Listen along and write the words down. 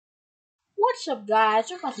What's up, guys?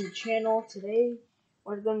 Welcome to the channel. Today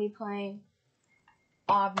we're gonna be playing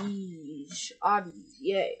obbies.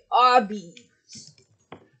 Yay, obbies.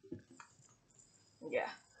 Yeah,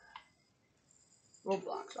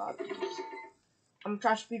 Roblox obbies. I'm gonna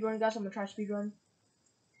try speedrun, guys. I'm gonna try speedrun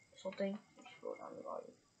something. Just slow down the volume.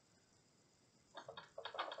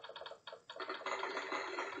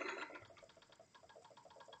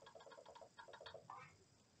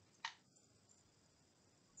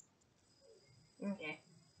 Okay.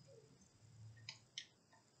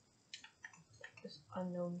 This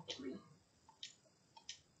unknown tree.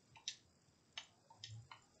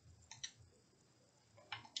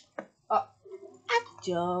 Oh, I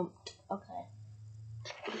jumped. Okay.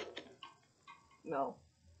 No.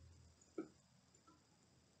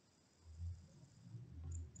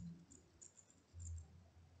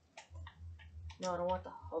 No, I don't want the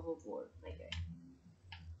hoverboard. Okay.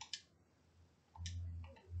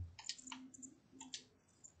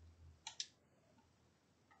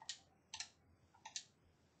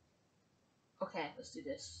 Okay, let's do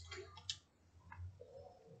this.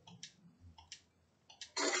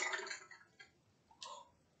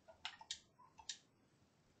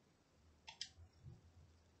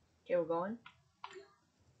 Okay, we're going.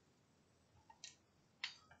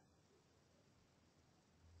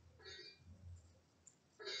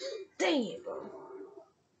 Dang it, bro.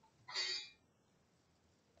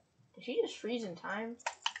 Did she just freeze in time?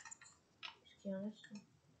 Just be honest.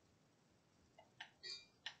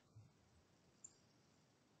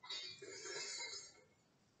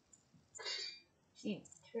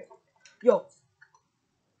 Yo.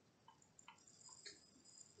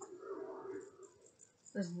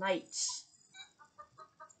 There's knights.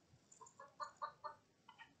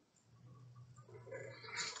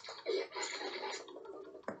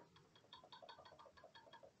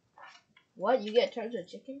 What? You get turned to a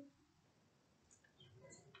chicken?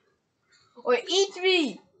 Or eat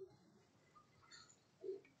me!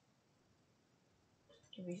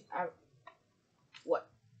 Can we? What?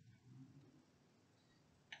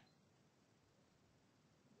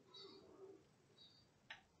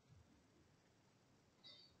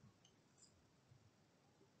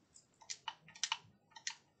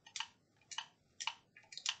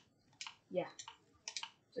 Yeah.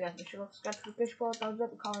 So guys, make sure to subscribe to the fish ball, thumbs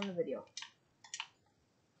up, and comment on the video.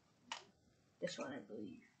 This one, I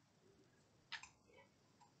believe.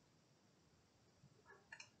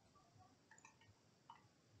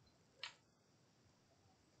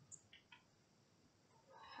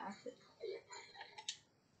 Half it.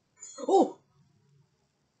 Oh!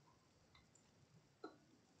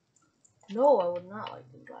 No, I would not like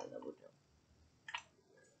this guy that would jump.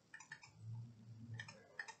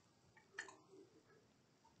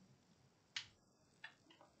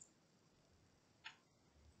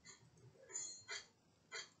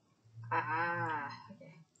 Ah,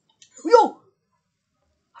 okay. Yo!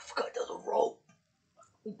 I forgot there's a rope.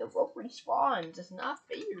 Wait, the rope respawns. It's not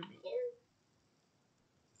fair, man.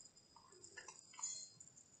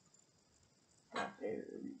 Not fair,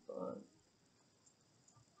 fun.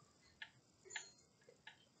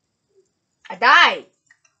 I died!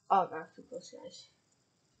 Oh, that's too close, guys.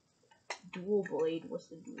 Dual blade. What's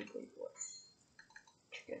the dual blade for?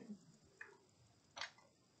 Chicken.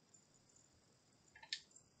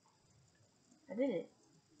 I did it.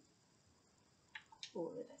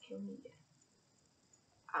 Oh, did that kill me? Yeah.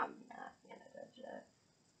 I'm not gonna touch that.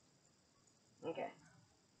 Okay.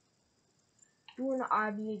 Doing the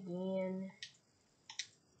obby again.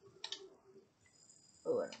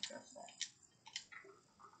 Oh, I don't trust that.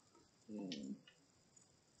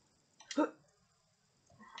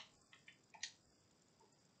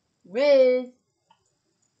 Riz!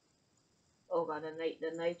 Oh god,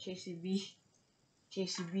 the night chasing me.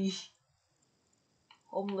 Chasing me.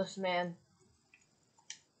 Homeless man.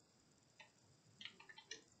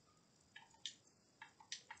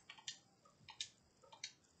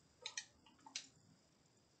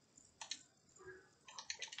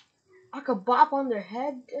 I could bop on their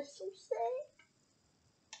head. That's so sick.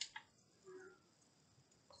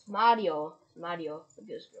 It's Mario. It's Mario. Look at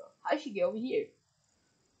this girl. How did she get over here?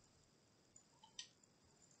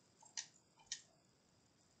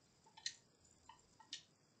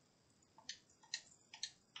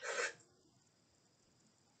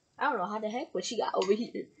 I don't know how the heck, but she got over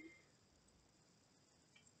here.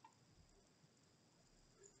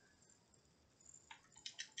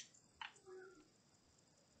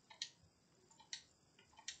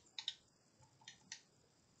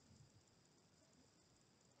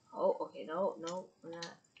 Oh, okay, no, we're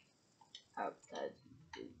not outside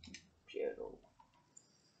the channel.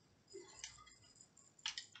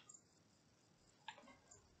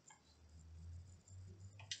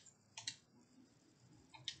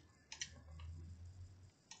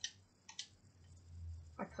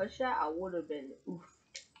 touched that, I would have been oof.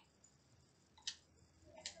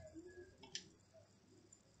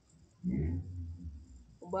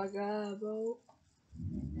 Oh my god, bro.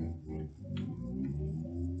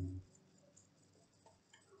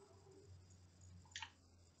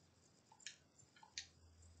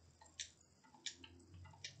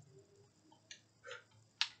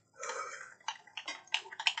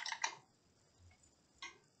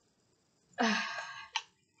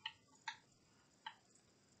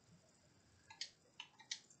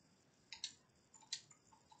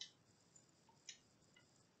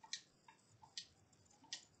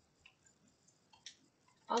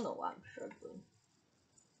 I don't know why I'm struggling.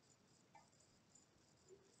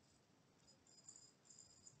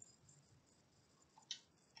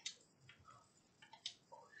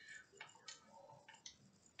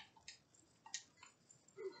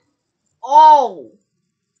 Oh!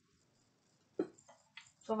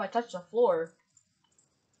 So if I touch the floor.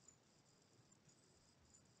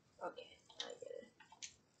 Okay, I get it.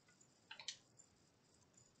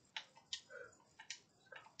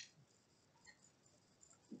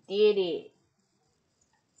 Did it.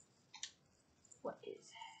 What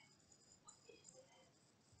is that?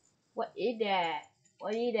 What is that?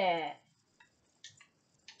 What is that?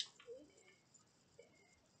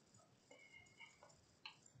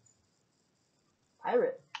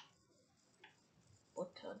 Pirate.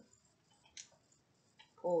 Button.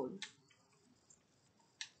 Pause.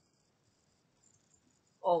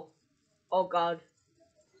 Oh. Oh god.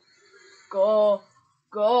 Go.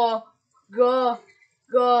 Go. Go.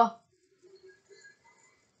 Go.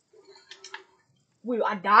 Wait,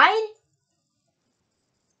 I died?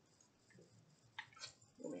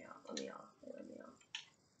 Let me out. Let me out. Let me out.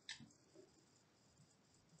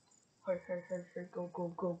 Hurry, hurry, hurry, hurry. Go,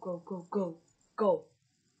 go, go, go, go, go. Go.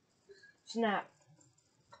 Snap.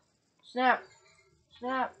 Snap.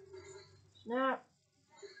 Snap. Snap.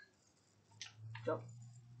 Jump.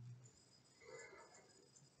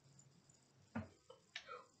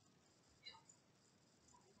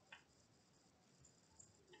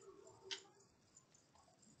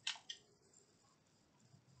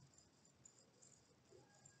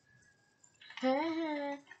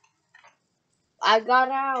 I got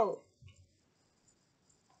out.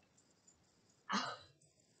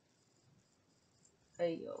 Where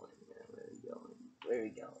you going? Where you going? Where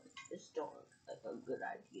you going? This don't look like a good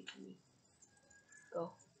idea to me.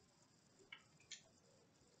 Go.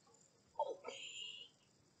 Okay.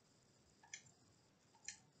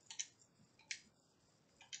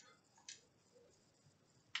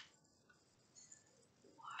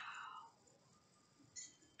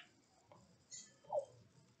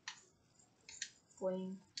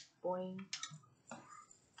 Boing. Boing.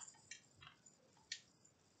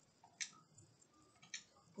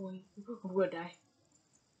 Boing. I'm gonna die.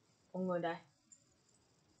 I'm gonna die.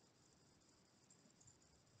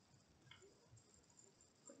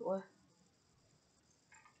 What?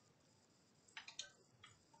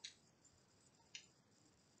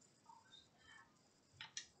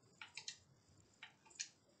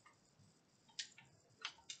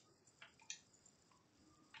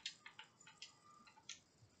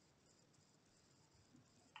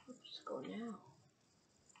 Let's go now.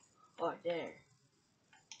 Oh, there.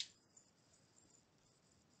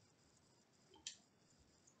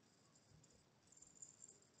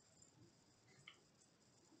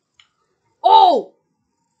 Oh!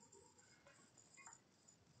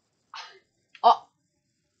 Oh!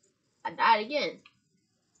 I died again.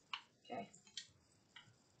 Okay.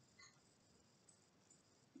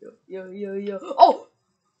 Yo, yo, yo, yo. Oh!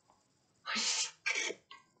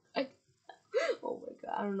 Oh my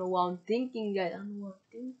god, I don't know what I'm thinking, guys. I don't know what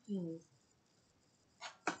I'm thinking.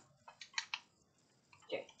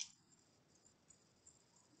 Okay.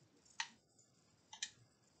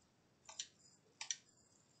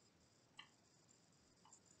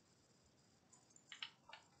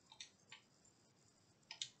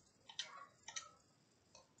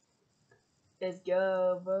 Let's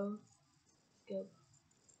go, bro. Let's go.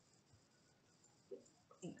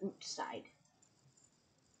 The oot side.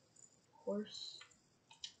 Horse.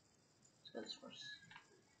 Let's go this horse.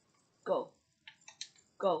 Go.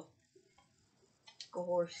 Go. Go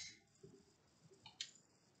horse.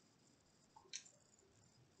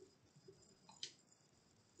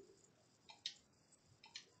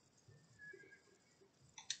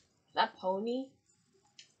 Is that pony?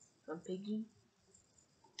 From piggy?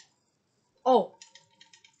 Oh!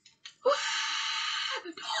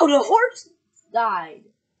 Oh, the horse died.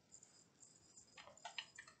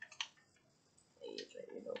 Hey, it's right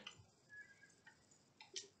here, though.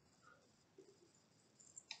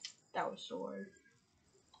 That was so hard.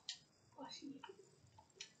 see it.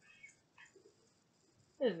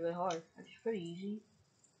 This is really hard. It's pretty easy.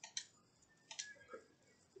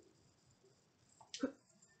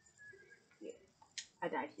 Yeah, I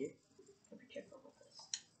died here. I'll be careful with this.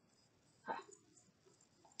 Ha.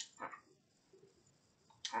 Ha.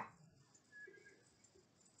 Ha.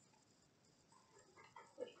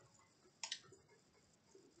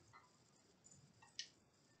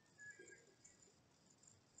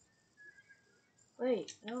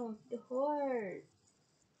 Wait, no, the horse.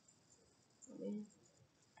 I mean,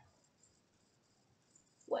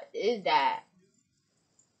 what is that?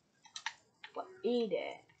 What is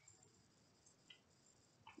that?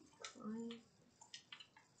 Climb.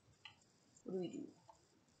 What do we do?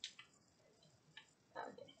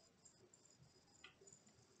 Okay.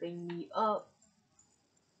 Bring me up.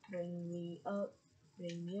 Bring me up.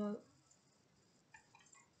 Bring me up.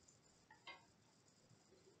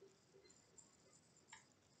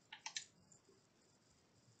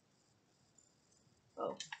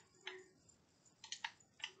 Oh.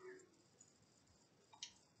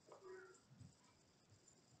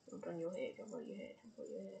 Jump on your head. Jump on your head. Jump on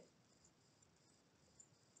your head.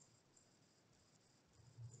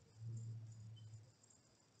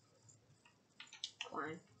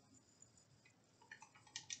 Climb.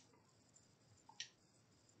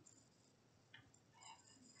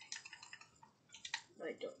 No,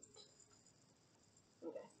 I don't.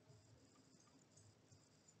 Okay.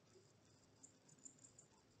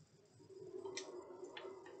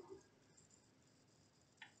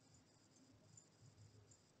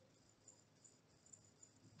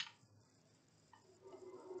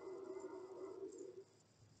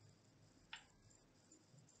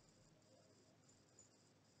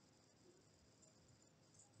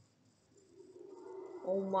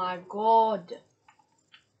 Oh my god.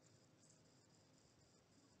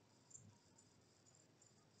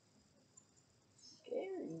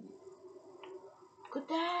 Scary. Look at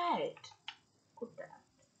that. Look at that.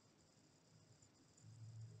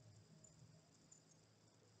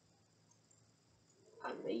 I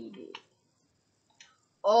made it.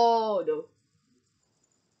 Oh no.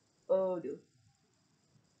 Oh no.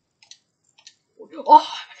 Oh,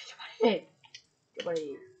 I made it. Jump on it.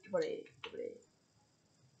 Jump on it. Jump on it.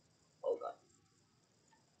 Oh god.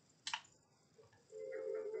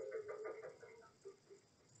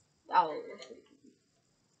 That was pretty creepy.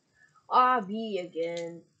 RB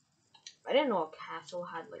again. I didn't know a castle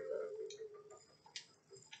had like a.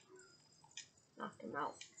 Knock them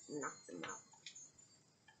out. Knock them out.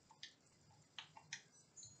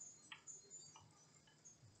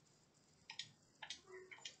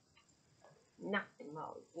 Knock them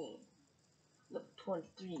out again. Level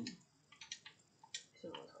 23.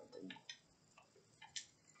 Level 23.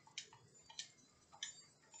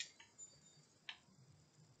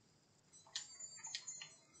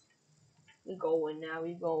 We going now.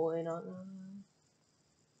 We going on.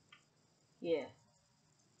 Yeah.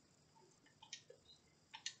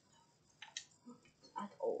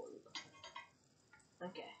 That's old.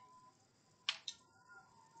 Okay.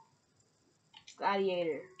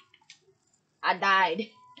 Gladiator. I died.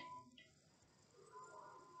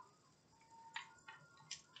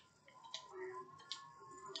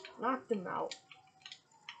 Knocked him out.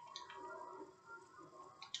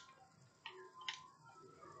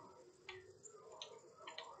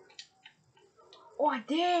 Oh, I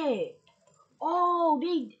did. Oh,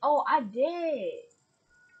 they. Oh, I did.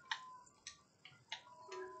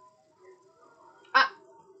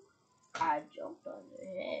 I jumped on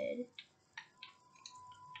their head.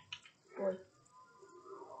 Boy.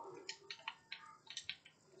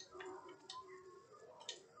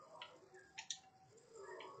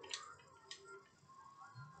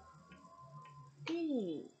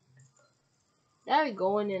 Dang. Now we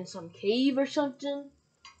going in some cave or something?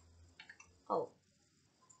 Oh.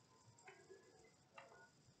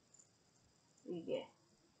 Yeah.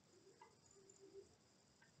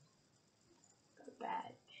 Got a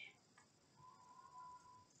badge.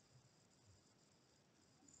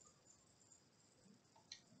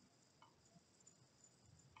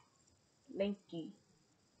 Linky.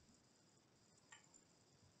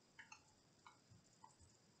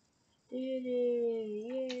 Did it.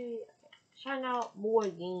 Yay. Trying out more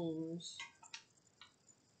games.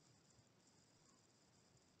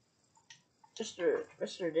 Mr.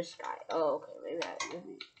 This guy. Oh, okay. Maybe that.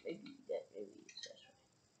 Maybe it's this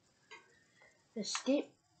way.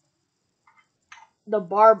 Escape the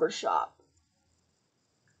barber shop.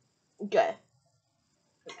 Okay.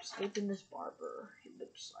 Escaping this barber. He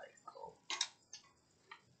looks like. Oh.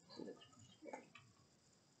 He looks scary.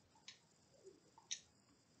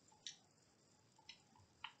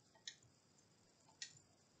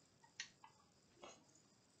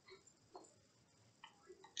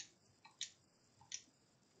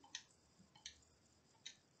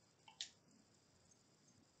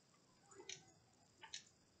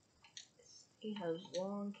 She has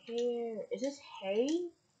long hair. Is this hay?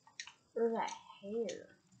 Or is that hair?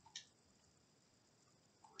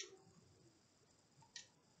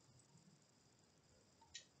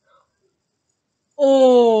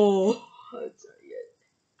 Oh! That's not yet.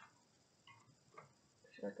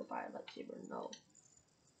 Should I go buy a lightsaber? No.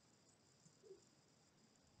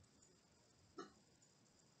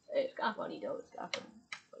 Hey, it's kind of funny though. It's kind of funny.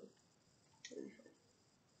 Really funny.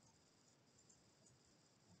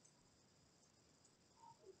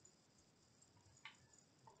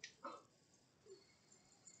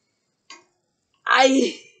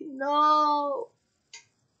 No.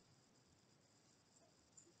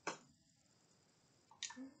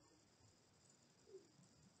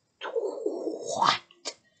 What?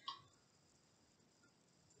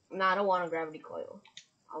 Nah, I don't want a gravity coil.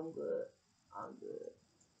 I'm good. I'm good.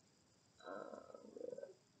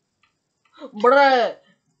 Bruh.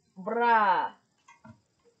 Bruh.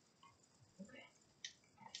 Okay.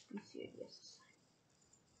 Be serious.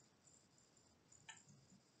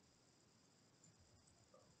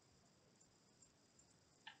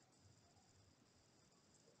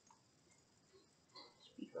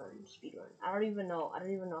 Speedrun. Speedrun. I don't even know. I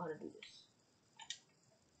don't even know how to do this.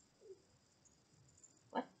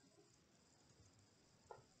 What?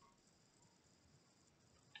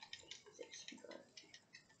 Speedrun.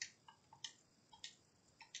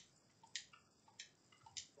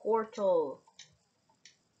 Portal.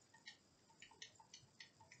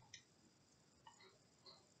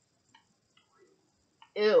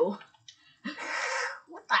 Ew.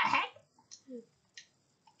 What the heck?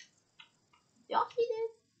 Y'all see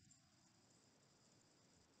this?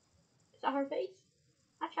 Is that her face?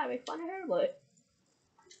 I try to make fun of her, but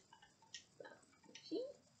she's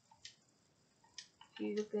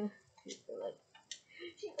looking like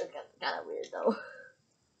she's looking kind of weird though.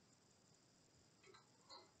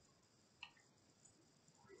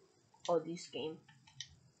 Oh, this game.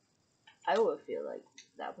 I would feel like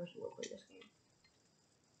that person would play this game.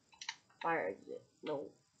 Fire exit.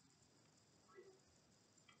 No.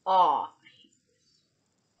 Oh, I hate this.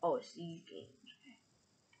 Oh, it's these games.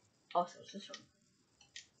 Oh, so it's this one.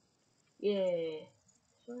 Yeah.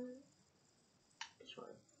 This one. This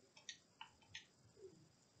one.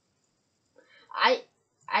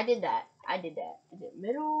 I did that. I did that. Is it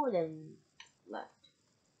middle then left?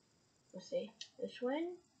 Let's see. This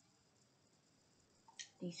one.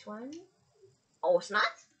 This one. Oh, it's not.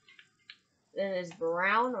 Then it's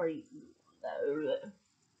brown or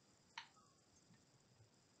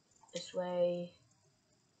this way.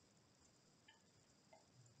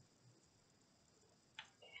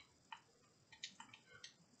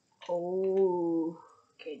 Oh,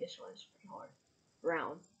 okay. This one's pretty hard.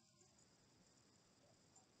 Brown.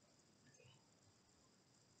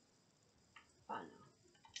 I know.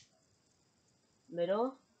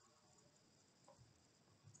 Middle.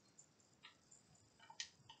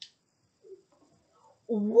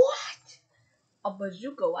 What? A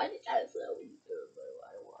bazooka? Why did I say we do it? But I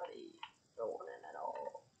don't want it. Don't want it at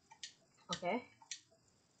all. Okay.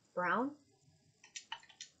 Brown.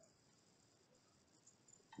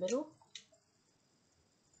 Middle.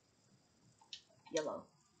 Yellow.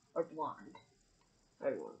 Or blonde.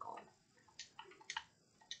 Whatever you want to call it.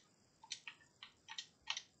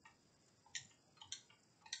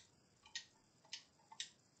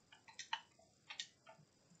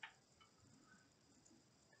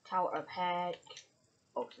 Tower of Hack.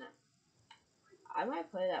 Oh snap. I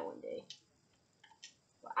might play that one day.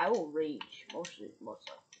 But I will rage most of it.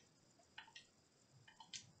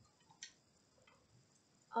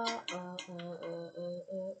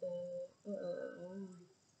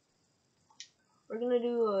 We're gonna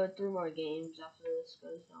do 3 more games after this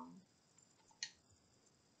because I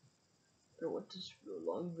don't want this to be a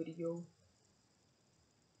long video.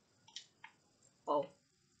 Oh. What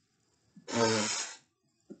the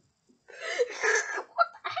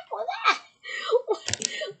heck was that?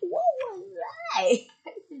 What was that? I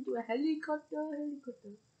did do a helicopter.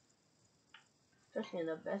 Especially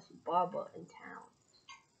the best barber in town.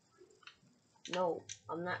 No,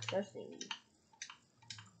 I'm not trusting you.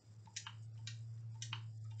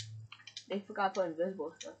 They forgot to put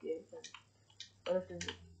invisible stuff here. What if there's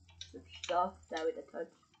some stuff that we can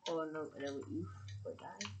touch? Oh no, and then we would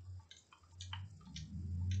die.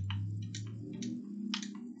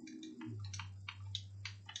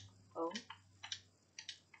 Oh.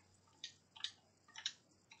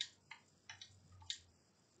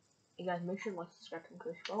 You guys make sure to like, subscribe, and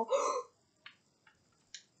click scroll.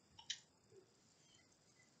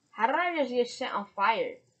 How did I just get set on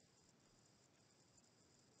fire?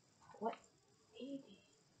 What is it?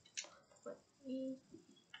 What is it?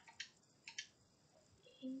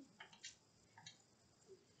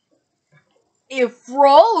 It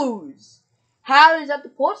froze. How is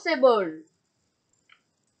that possible?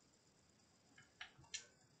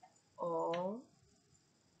 Oh.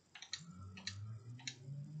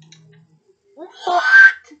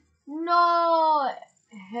 What? No.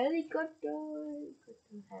 Helicopter. What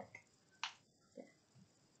the heck?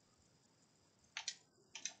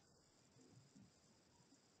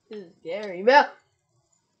 This is scary, man.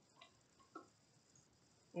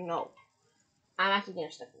 No. I'm actually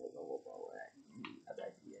gonna step a little bit more. I'm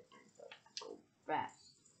about to do that thing, so go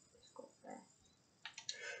fast. Let's go fast.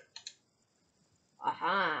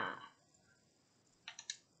 Aha.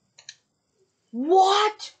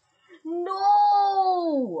 What?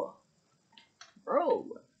 No! Bro.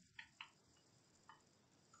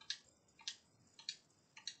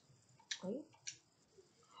 Wait.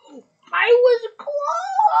 I was close!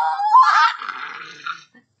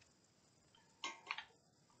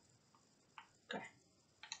 Okay.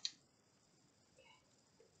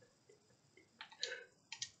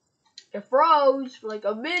 It froze for like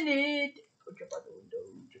a minute. Oh, jump out the window.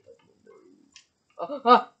 Jump out the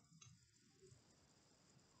window.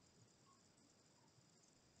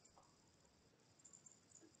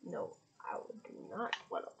 No, I do not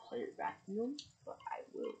want to play vacuum, but I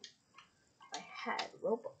will. If I had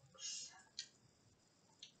Roblox,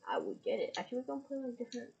 I would get it. Actually, we're gonna play like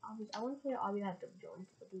different obbies. I want to play an obby that has to join.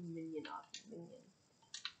 So do minion obby,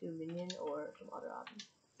 do minion or some other obby.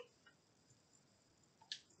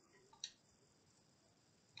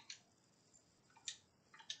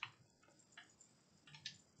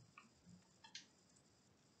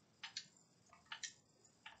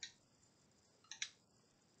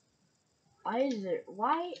 Why is it?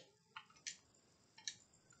 Why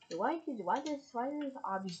does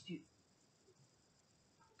obbies do?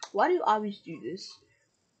 Why do obbies do this?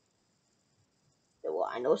 Well,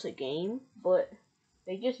 I know it's a game, but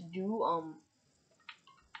they just do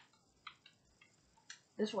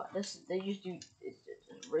this they just do it's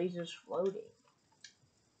just razors floating.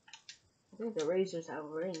 I think the razors have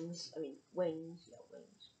rings. I mean wings. Yeah,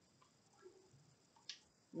 wings.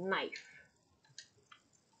 Knife.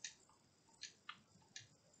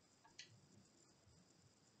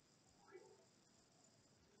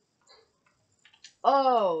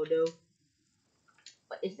 Oh no.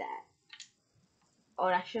 What is that? Oh,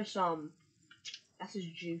 that's just that's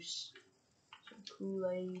just juice. Some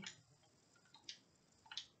Kool-Aid.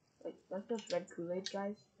 Like that's just red Kool-Aid,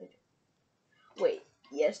 guys. Like, wait.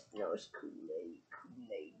 Yes. No, it's Kool-Aid.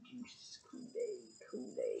 Kool-Aid juice. Kool-Aid.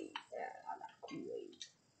 Kool-Aid. Yeah, I like Kool-Aid.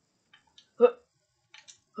 Huh.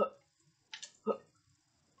 Huh. Huh.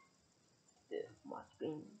 Yeah, my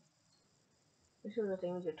spin. This is the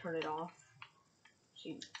thing we could turn it off.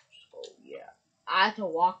 See. Oh yeah. I had to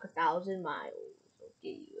walk 1,000 miles.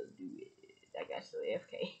 Okay, let's do it. That guy's still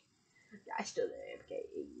AFK. Guy's still AFK. Hey,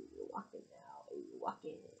 we're walking now. Hey, we're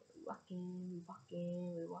walking. We're walking. We're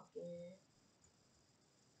walking. We're walking.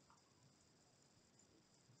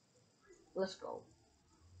 Let's go.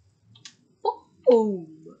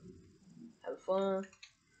 Boom. Have fun.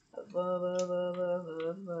 Have fun.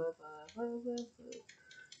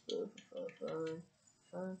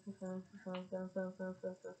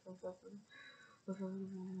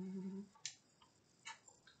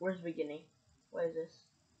 Where's the beginning? What is this?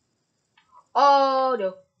 Oh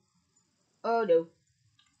no. Oh no.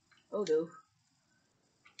 Oh no.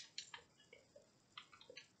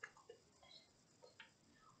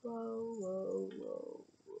 Whoa, whoa, whoa,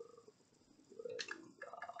 whoa.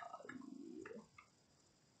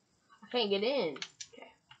 I can't get in.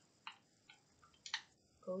 Okay.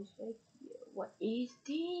 Goes back here. What is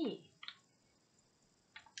this?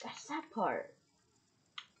 That's that part.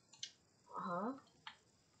 Uh-huh.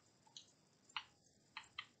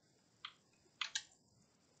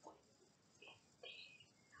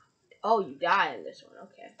 Oh, you die in this one.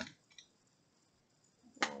 Okay.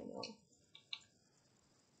 I know.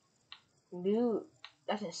 Dude,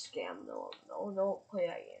 that's a scam. No, no, don't play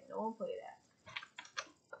that game. Don't play that.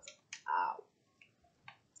 Ow.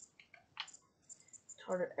 It's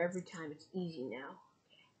harder every time. It's easy now.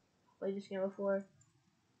 Played this game before.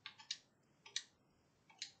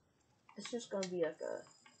 It's just gonna be like a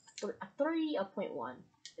 3, a 0.1,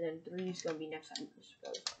 and then 3 is gonna be next time.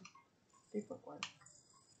 3.1.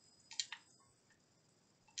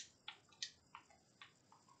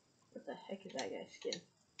 What the heck is that guy's skin?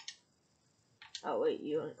 Oh wait,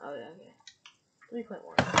 you don't. Oh yeah, okay. 3.1.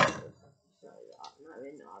 It's not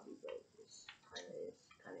really an obby, but it's kind of is.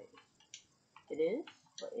 It is,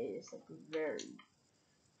 but it is like very,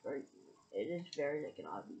 very. It is very like an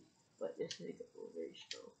obby, but this is like very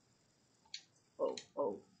slow.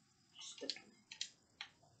 Oh, step on it.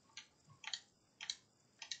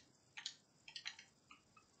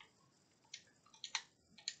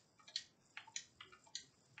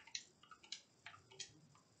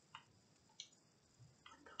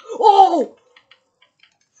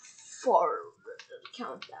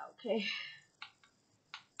 Okay.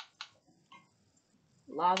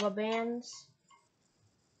 Lava bans.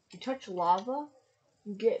 You touch lava,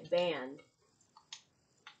 you get banned.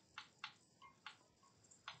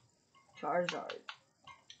 Charizard.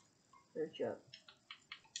 Search up.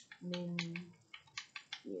 Minion.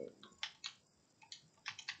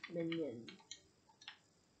 Minion.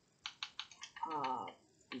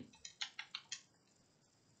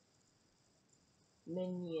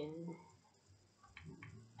 Minion.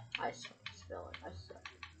 I suck at spelling. I suck.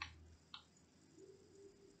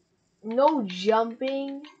 No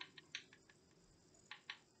jumping.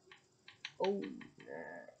 Oh,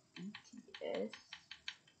 ETS.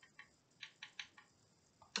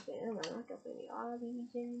 Okay, never mind. I don't have any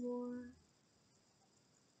obbies anymore.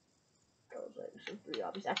 That was like some 3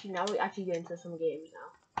 obbies. Actually, now we actually get into some games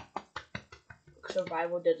now.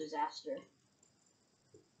 Survival the Disaster.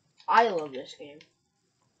 I love this game.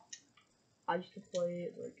 I used to play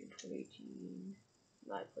it like in 2018.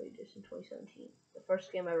 I played this in 2017. The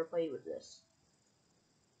first game I ever played was this.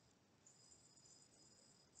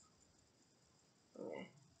 Okay.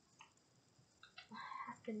 What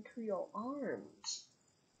happened to your arms?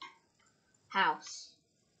 House.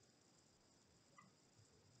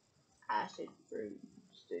 Acid Rain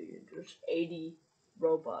Stadium. There's 80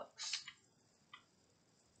 Robux.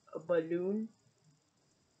 A balloon.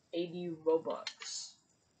 80 Robux.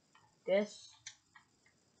 This.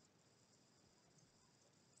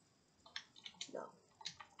 No.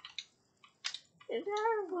 Is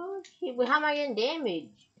that a bullshit? But how am I getting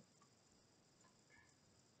damage?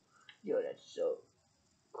 Yo, that's so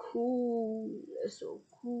cool. That's so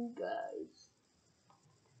cool, guys.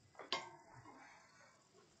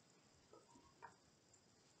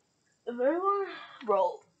 If everyone,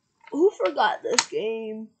 bro, who forgot this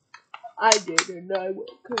game? I did, and I will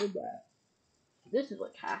come back. This is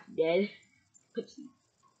like half dead. Let's see.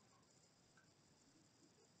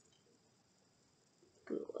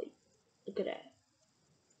 Good light. Look at that.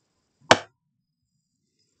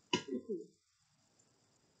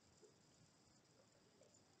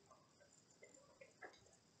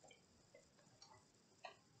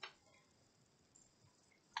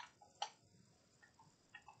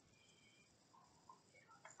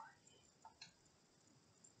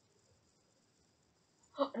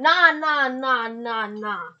 Nah, nah, nah, nah,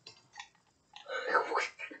 nah.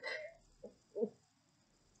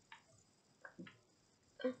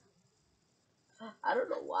 I don't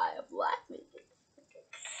know why I'm laughing.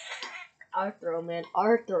 Arthro, man,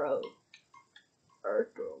 Arthro.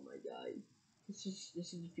 Arthro, my guy. This is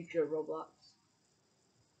the future of Roblox.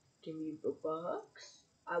 Give me Robux.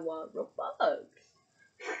 I want Robux.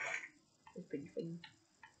 It's pretty funny.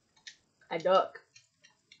 I duck.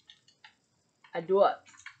 I duck.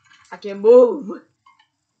 I can move.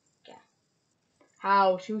 Yeah.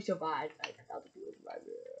 How to survive? Like how to survive.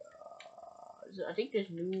 I think there's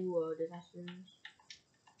new disasters.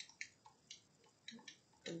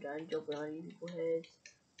 I'm trying to jump on these people's heads.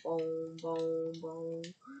 Boom, boom, boom.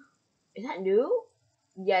 Is that new?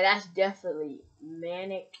 Yeah, that's definitely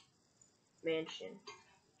Manic Mansion.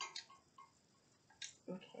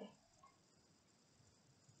 Okay.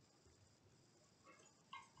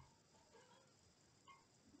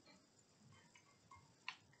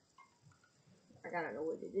 I gotta know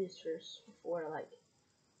what it is first before I like.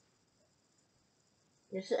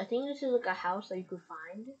 This is, I think this is like a house that you could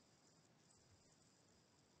find.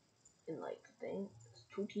 And like the thing, it's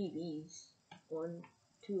 2 TVs. 1,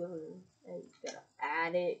 2 of them. Hey, you got an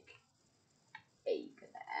attic. Hey, you got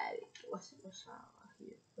an attic. What's here?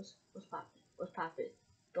 What's poppin'? What's poppin'?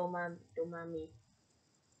 Don't mind me.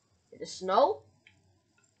 The snow?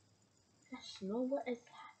 The snow? What is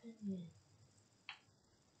happening?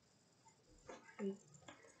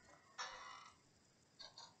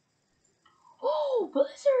 Oh,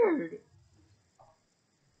 blizzard!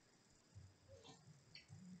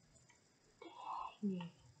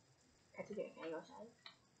 Dang. That's okay. Can I go outside?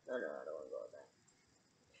 No, I don't want to go outside.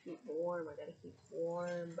 Keep warm. I gotta keep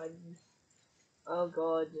warm, buddy. Oh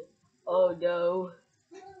god. Oh no.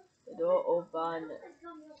 The door open.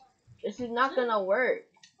 This is not gonna work.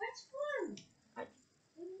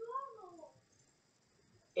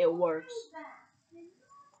 It works.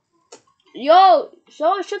 Yo,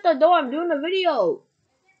 someone shut the door. I'm doing a video.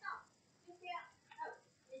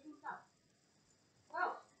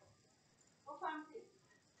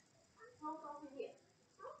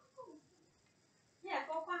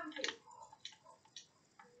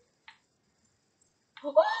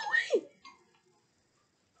 Oh wait!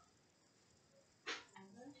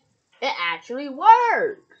 It actually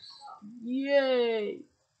works. Yay!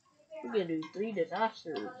 We're gonna do 3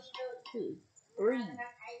 disasters. 2, 3.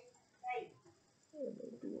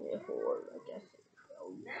 4, I guess.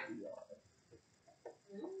 Oh, yeah, we are.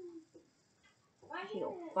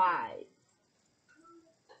 5.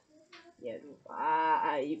 Yeah,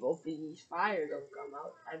 5. Hopefully these fires don't come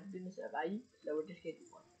out. I've been surviving. No, we're just getting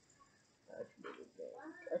one.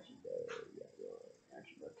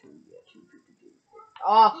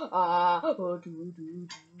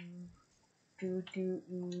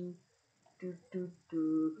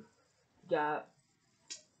 Got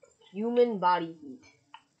human body heat.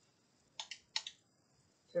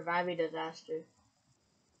 Survive a disaster.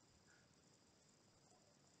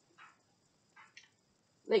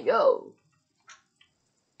 Let go.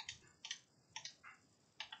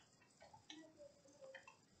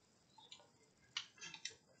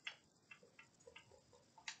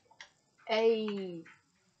 Hey,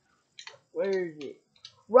 where is it?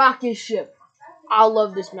 Rocket ship. I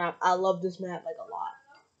love this map. I love this map like a lot.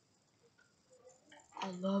 I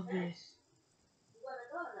love this.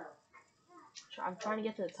 I'm trying to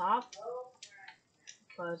get to the top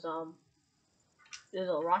because there's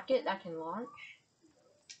a rocket that can launch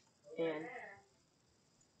and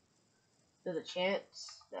there's a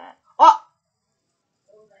chance that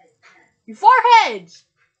you foreheads.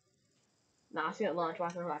 Nah, it's gonna launch.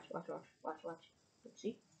 Watch. Let's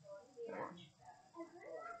see. Launch.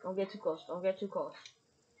 Don't get too close. Don't get too close.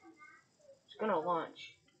 It's gonna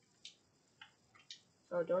launch.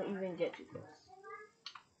 So don't even get too close.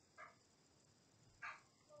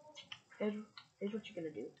 Here's what you're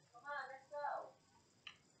gonna do.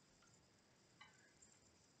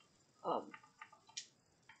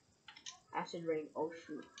 Acid rain. Oh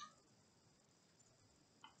shoot.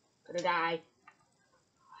 Gonna die.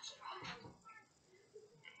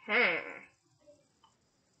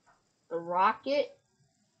 The rocket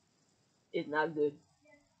is not good.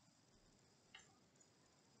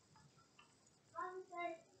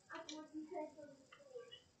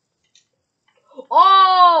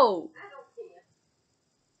 Oh!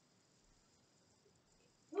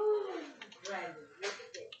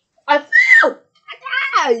 I fell!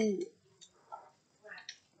 I died!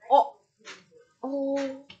 Oh!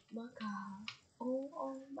 Oh my god.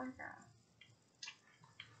 Oh my god.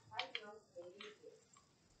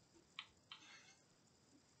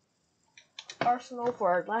 Arsenal for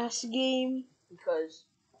our last game because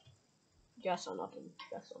guess on nothing.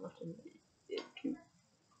 It too.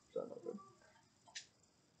 So nothing.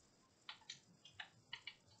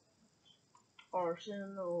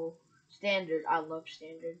 Arsenal standard. I love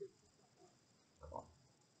standard.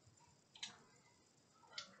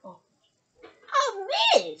 Oh, I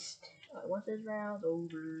missed. Alright, once this round's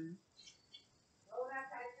over.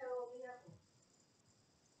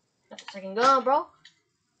 Got the second gun, bro.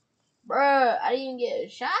 Bruh, I didn't even get a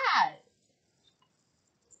shot.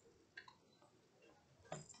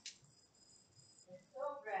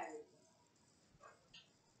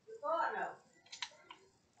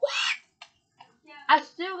 What? I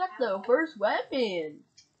still got the first weapon.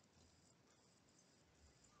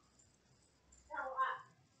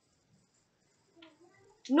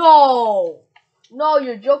 No. No,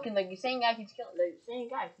 you're joking. Like, the same guy keeps killing me. The same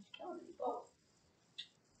guy keeps killing me, bro.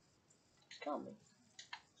 He's killing me.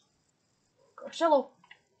 Garcello.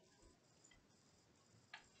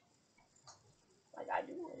 My guy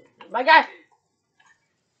doing it. My guy.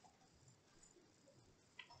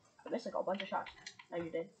 I missed like a bunch of shots. Now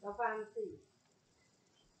you're dead.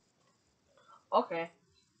 Okay.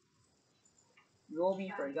 You will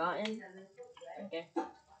be forgotten. Okay.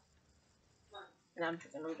 And I'm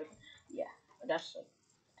joking. Yeah, that's like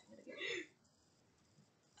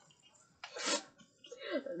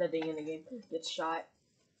the thing in the game. Gets shot.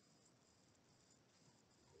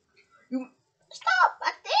 You stop!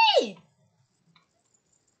 I did.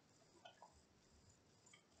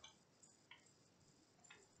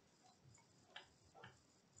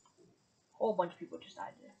 Whole bunch of people just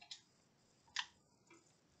died there.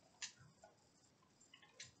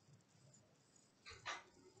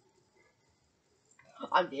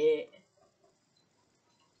 I'm dead.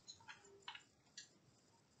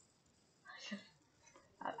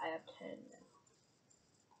 I have 10 now.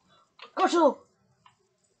 Go slow!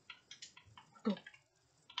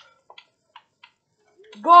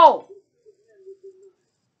 Go!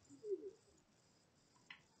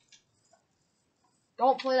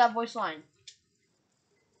 Don't play that voice line.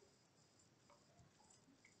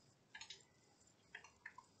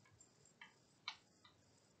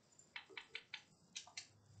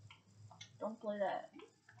 Don't play that.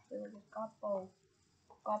 Play like a capo.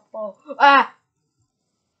 Capo. Ah!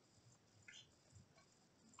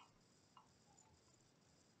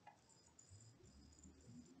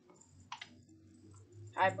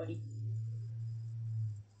 Hi, buddy.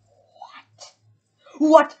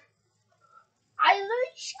 What? I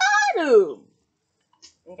literally shot him.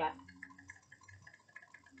 Okay.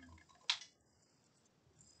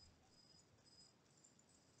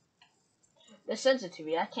 The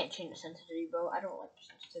sensitivity, I can't change the sensitivity, bro. I don't like the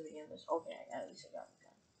sensitivity on this. Okay, at least I got it.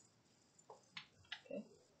 Okay.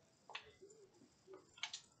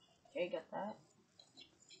 Okay, got that.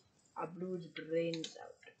 I blew his brains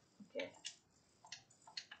out. Okay.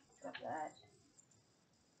 Got that.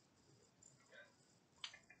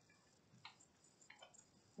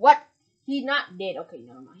 What? He's not dead. Okay,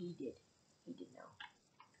 no, he did. He did know.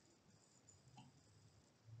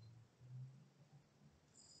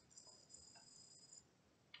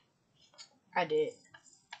 I did.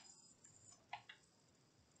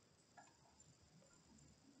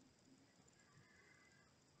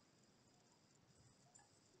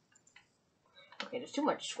 Okay, there's too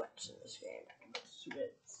much sweats in this game.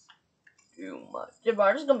 Sweats. Too much. Yeah,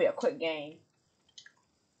 bro, this is gonna be a quick game.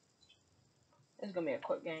 It's gonna be a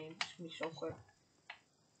quick game. It's gonna be so quick.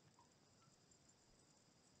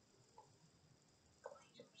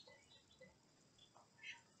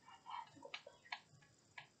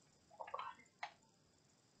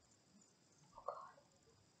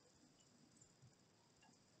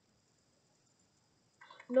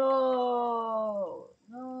 No,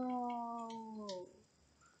 no,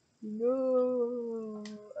 no.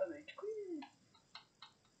 I mean, queen.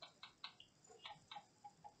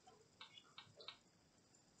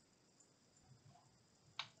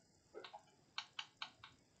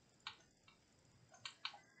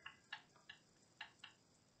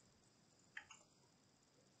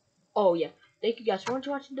 Oh yeah. Thank you guys so much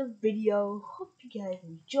for watching the video. Hope you guys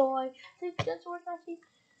enjoy. Thank you guys so much for watching.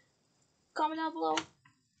 Comment down below.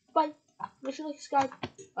 Bye. Make sure to like, subscribe.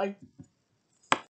 Bye.